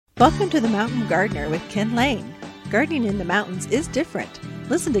Welcome to the Mountain Gardener with Ken Lane. Gardening in the mountains is different.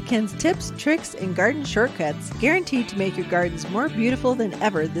 Listen to Ken's tips, tricks, and garden shortcuts guaranteed to make your gardens more beautiful than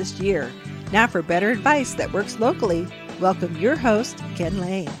ever this year. Now for better advice that works locally, welcome your host, Ken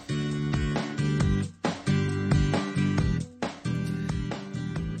Lane.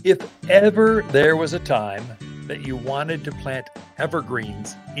 If ever there was a time that you wanted to plant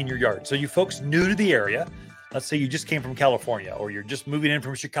evergreens in your yard, so you folks new to the area, let's say you just came from California or you're just moving in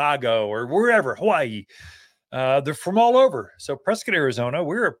from Chicago or wherever, Hawaii, they're from all over. So Prescott, Arizona,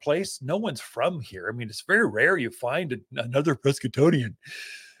 we're a place no one's from here. I mean, it's very rare you find another Prescottonian.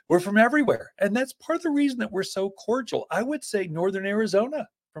 We're from everywhere. And that's part of the reason that we're so cordial. I would say Northern Arizona,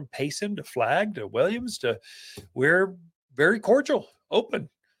 from Payson to Flagg to Williams we're very cordial, open.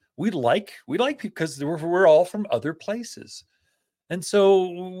 We like because we're all from other places. And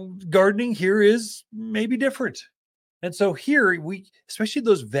so gardening here is maybe different. And so here especially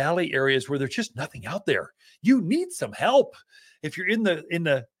those valley areas where there's just nothing out there, you need some help. If you're in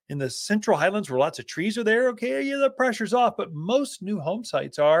the Central Highlands where lots of trees are there, okay, yeah, the pressure's off. But most new home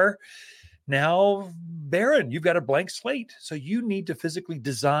sites are now barren. You've got a blank slate. So you need to physically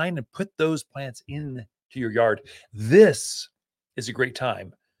design and put those plants into your yard. This is a great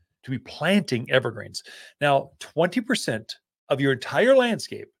time to be planting evergreens. Now, 20% of your entire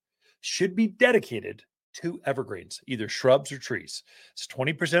landscape should be dedicated to evergreens, either shrubs or trees. It's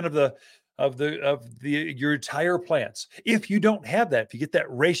 20% of your entire plants. If you don't have that, if you get that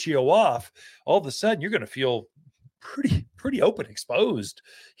ratio off, all of a sudden you're going to feel pretty open, exposed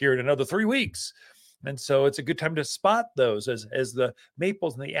here in another 3 weeks. And so it's a good time to spot those as the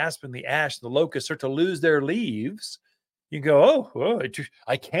maples and the aspen, the ash, the locust start to lose their leaves. You go,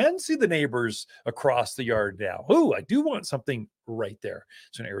 I can see the neighbors across the yard now. Oh, I do want something right there.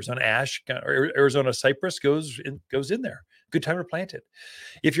 So an Arizona ash or Arizona cypress goes in there. Good time to plant it.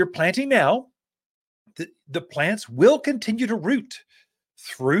 If you're planting now, the plants will continue to root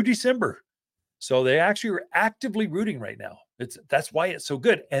through December. So they actually are actively rooting right now. That's why it's so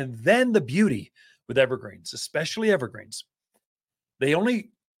good. And then the beauty with evergreens, especially evergreens, they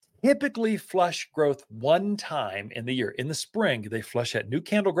only typically flush growth one time in the year. In the spring, they flush that new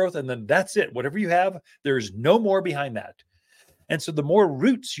candle growth, and then that's it. Whatever you have, there's no more behind that. And so the more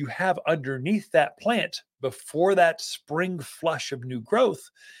roots you have underneath that plant before that spring flush of new growth,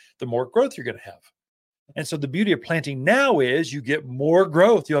 the more growth you're going to have. And so the beauty of planting now is you get more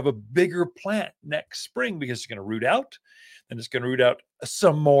growth. You have a bigger plant next spring because it's going to root out, and it's going to root out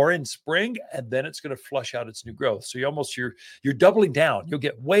some more in spring, and then it's going to flush out its new growth. So you're doubling down. You'll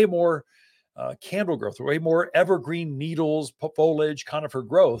get way more candle growth, way more evergreen needles, foliage, conifer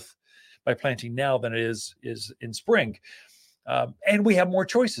growth by planting now than it is in spring. And we have more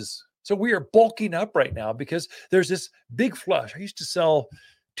choices. So we are bulking up right now because there's this big flush. I used to sell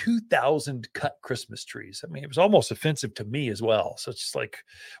 2,000 cut Christmas trees. I mean, it was almost offensive to me as well. So it's just like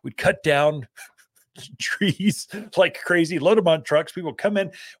we'd cut down trees like crazy, load them on trucks. People come in,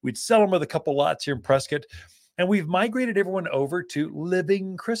 we'd sell them with a couple lots here in Prescott. And we've migrated everyone over to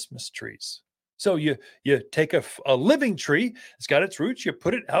living Christmas trees. So you take a living tree, it's got its roots, you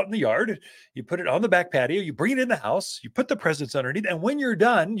put it out in the yard, you put it on the back patio, you bring it in the house, you put the presents underneath, and when you're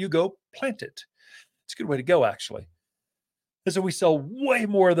done, you go plant it. It's a good way to go, actually. And so we sell way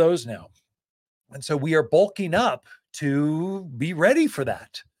more of those now. And so we are bulking up to be ready for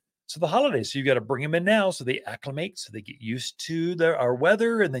that. So the holidays, so you got to bring them in now so they acclimate, so they get used to our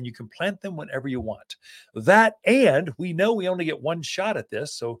weather, and then you can plant them whenever you want. That, and we know we only get one shot at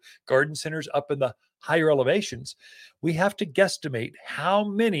this. So garden centers up in the higher elevations, we have to guesstimate how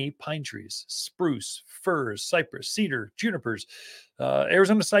many pine trees, spruce, firs, cypress, cedar, junipers,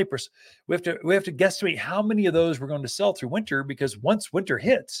 Arizona cypress. We have to guesstimate how many of those we're going to sell through winter, because once winter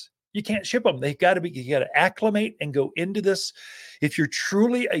hits, you can't ship them. You got to acclimate and go into this. If you're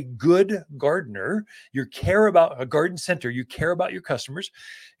truly a good gardener, you care about a garden center, you care about your customers,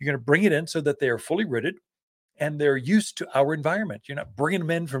 you're going to bring it in so that they are fully rooted and they're used to our environment. You're not bringing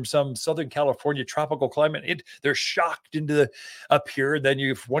them in from some Southern California tropical climate. They're shocked into up here. And then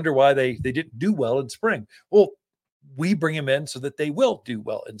you wonder why they didn't do well in spring. Well, we bring them in so that they will do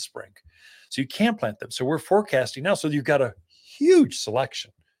well in spring. So you can plant them. So we're forecasting now. So you've got a huge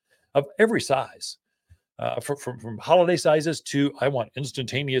selection of every size, from holiday sizes to I want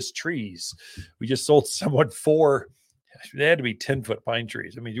instantaneous trees. We just sold someone 4. They had to be 10-foot pine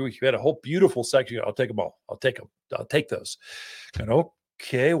trees. I mean, you had a whole beautiful section. I'll take them all. I'll take them. I'll take those. And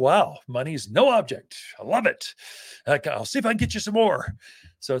okay, wow, money's no object. I love it. I'll see if I can get you some more.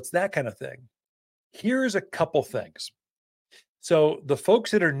 So it's that kind of thing. Here's a couple things. So the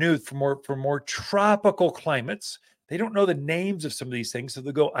folks that are new for more tropical climates, they don't know the names of some of these things. So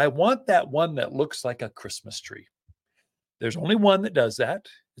they'll go, I want that one that looks like a Christmas tree. There's only one that does that.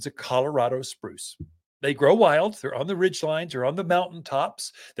 It's a Colorado spruce. They grow wild. They're on the ridge lines or on the mountain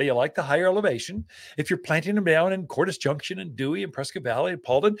tops. They like the higher elevation. If you're planting them down in Cordes Junction and Dewey and Prescott Valley and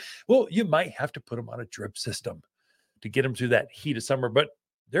Paulden, well, you might have to put them on a drip system to get them through that heat of summer. But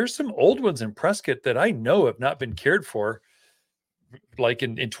there's some old ones in Prescott that I know have not been cared for like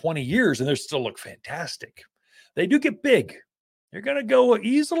in 20 years, and they still look fantastic. They do get big. They're going to go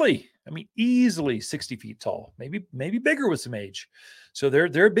easily. I mean, easily 60 feet tall, maybe bigger with some age. So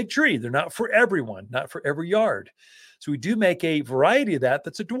they're a big tree. They're not for everyone, not for every yard. So we do make a variety of that.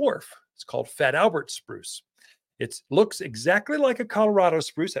 That's a dwarf. It's called Fat Albert spruce. It looks exactly like a Colorado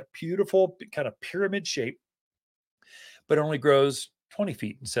spruce, that beautiful kind of pyramid shape, but only grows 20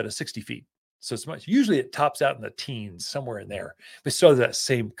 feet instead of 60 feet. So it's much, usually it tops out in the teens, somewhere in there. But still that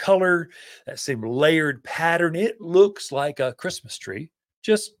same color, that same layered pattern. It looks like a Christmas tree,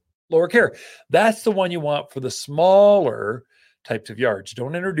 just lower care. That's the one you want for the smaller types of yards.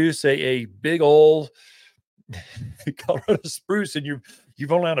 Don't introduce a big old Colorado spruce and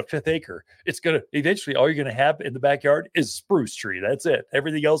you've only on a 5th acre. It's going to eventually, all you're going to have in the backyard is spruce tree. That's it.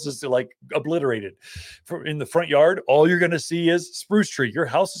 Everything else is like obliterated. In the front yard, all you're going to see is spruce tree. Your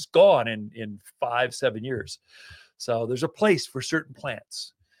house is gone in 5-7 years. So there's a place for certain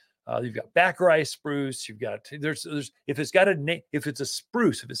plants. You've got Baccarat spruce. You've got, there's if it's got a name, if it's a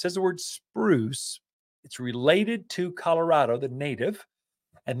spruce, if it says the word spruce, it's related to Colorado, the native.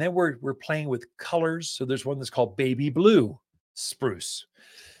 And then we're playing with colors. So there's one that's called baby blue spruce.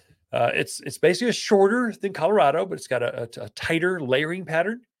 It's basically shorter than Colorado, but it's got a tighter layering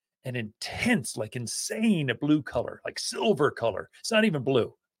pattern, an intense, like insane blue color, like silver color. It's not even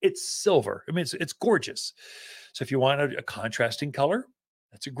blue. It's silver. I mean, it's gorgeous. So if you want a contrasting color,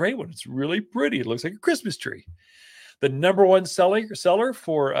 that's a great one. It's really pretty. It looks like a Christmas tree. The number one seller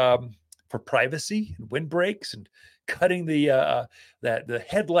for privacy and windbreaks and cutting the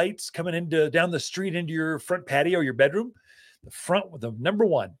headlights coming down the street into your front patio, your bedroom. The number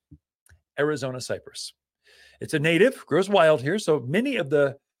one, Arizona cypress. It's a native, grows wild here. So many of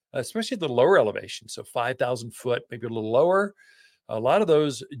the, especially the lower elevation, so 5,000 foot, maybe a little lower, a lot of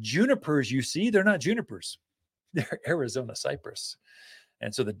those junipers you see, they're not junipers. They're Arizona cypress.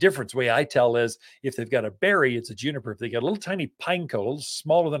 And so the difference, way I tell, is if they've got a berry, it's a juniper. If they got a little tiny pine cone, a little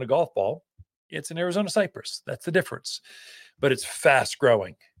smaller than a golf ball, it's an Arizona cypress. That's the difference. But it's fast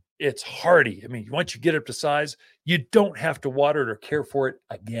growing. It's hardy. I mean, once you get up to size, you don't have to water it or care for it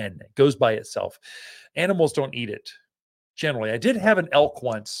again. It goes by itself. Animals don't eat it. Generally, I did have an elk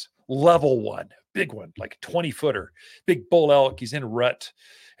once, level one, big one, like a 20-footer, big bull elk. He's in a rut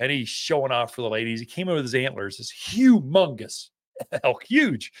and he's showing off for the ladies. He came in with his antlers, this humongous elk,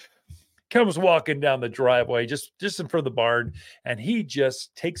 huge, comes walking down the driveway just in front of the barn, and he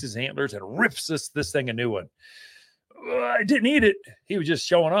just takes his antlers and rips this thing a new one. I didn't eat it. He was just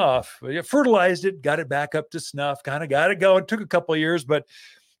showing off. Fertilized it, got it back up to snuff, kind of got it going. Took a couple of years, but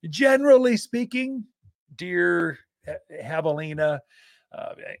generally speaking, deer, javelina,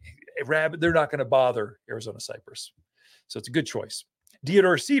 rabbit, they're not going to bother Arizona cypress. So it's a good choice.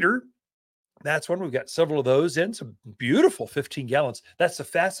 Deodar cedar, that's one. We've got several of those in, some beautiful 15 gallons. That's the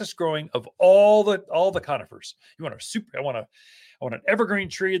fastest growing of all the conifers. I want an evergreen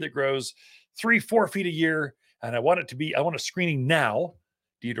tree that grows 3-4 feet a year. And I want a screening now,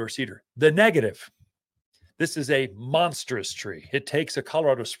 Deodar cedar. The negative, this is a monstrous tree. It takes a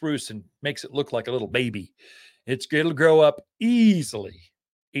Colorado spruce and makes it look like a little baby. It'll grow up easily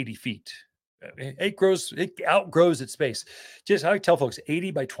 80 feet. It outgrows its space. Just how I tell folks, 80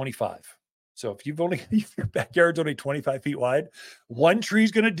 by 25. So if your backyard's only 25 feet wide, one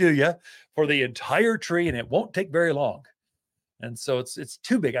tree's going to do you for the entire tree, and it won't take very long. And so it's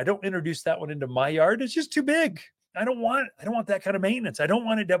too big. I don't introduce that one into my yard. It's just too big. I don't want that kind of maintenance. I don't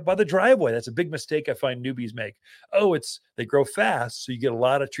want it by the driveway. That's a big mistake I find newbies make. They grow fast, so you get a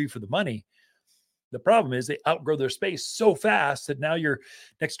lot of tree for the money. The problem is they outgrow their space so fast that now you're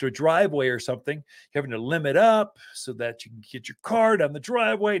next to a driveway or something, you're having to limit up so that you can get your car down the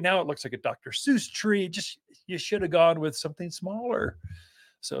driveway. Now it looks like a Dr. Seuss tree. You should have gone with something smaller.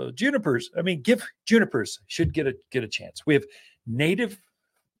 So junipers should get a chance. We have native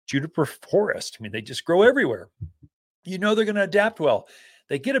juniper forest. I mean, they just grow everywhere. They're going to adapt well.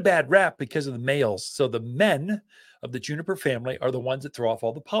 They get a bad rap because of the males. So the men of the juniper family are the ones that throw off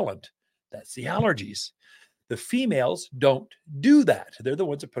all the pollen. That's the allergies. The females don't do that. They're the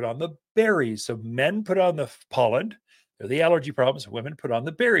ones that put on the berries. So men put on the pollen. They're the allergy problems. Women put on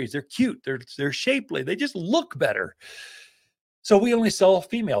the berries. They're cute. They're shapely. They just look better. So we only sell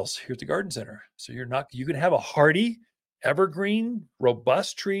females here at the garden center. So you can have a hardy, evergreen,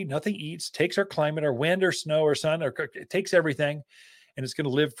 robust tree, nothing eats, takes our climate, our wind or snow or sun, or it takes everything, and it's going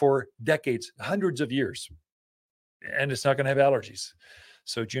to live for decades, hundreds of years. And it's not going to have allergies.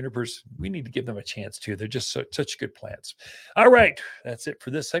 So junipers, we need to give them a chance too. They're just such good plants. All right, that's it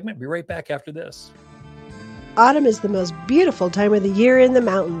for this segment. Be right back after this. Autumn is the most beautiful time of the year in the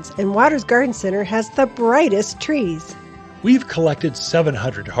mountains, and Waters Garden Center has the brightest trees. We've collected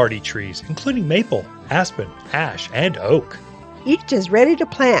 700 hardy trees, including maple, aspen, ash, and oak. Each is ready to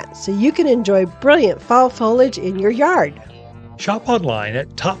plant, so you can enjoy brilliant fall foliage in your yard. Shop online at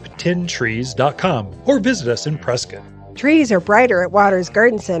top10trees.com or visit us in Prescott. Trees are brighter at Waters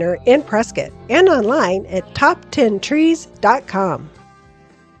Garden Center in Prescott and online at top10trees.com.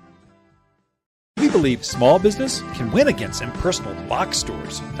 We believe small business can win against impersonal box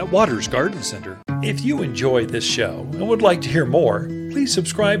stores at Waters Garden Center. If you enjoy this show and would like to hear more, please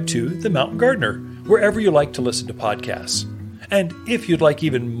subscribe to The Mountain Gardener wherever you like to listen to podcasts. And if you'd like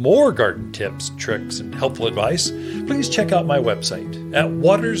even more garden tips, tricks, and helpful advice, please check out my website at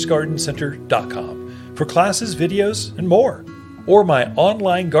watersgardencenter.com for classes, videos, and more, or my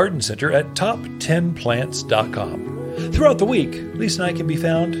online garden center at top10plants.com. Throughout the week, Lisa and I can be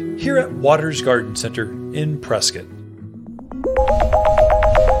found here at Waters Garden Center in Prescott.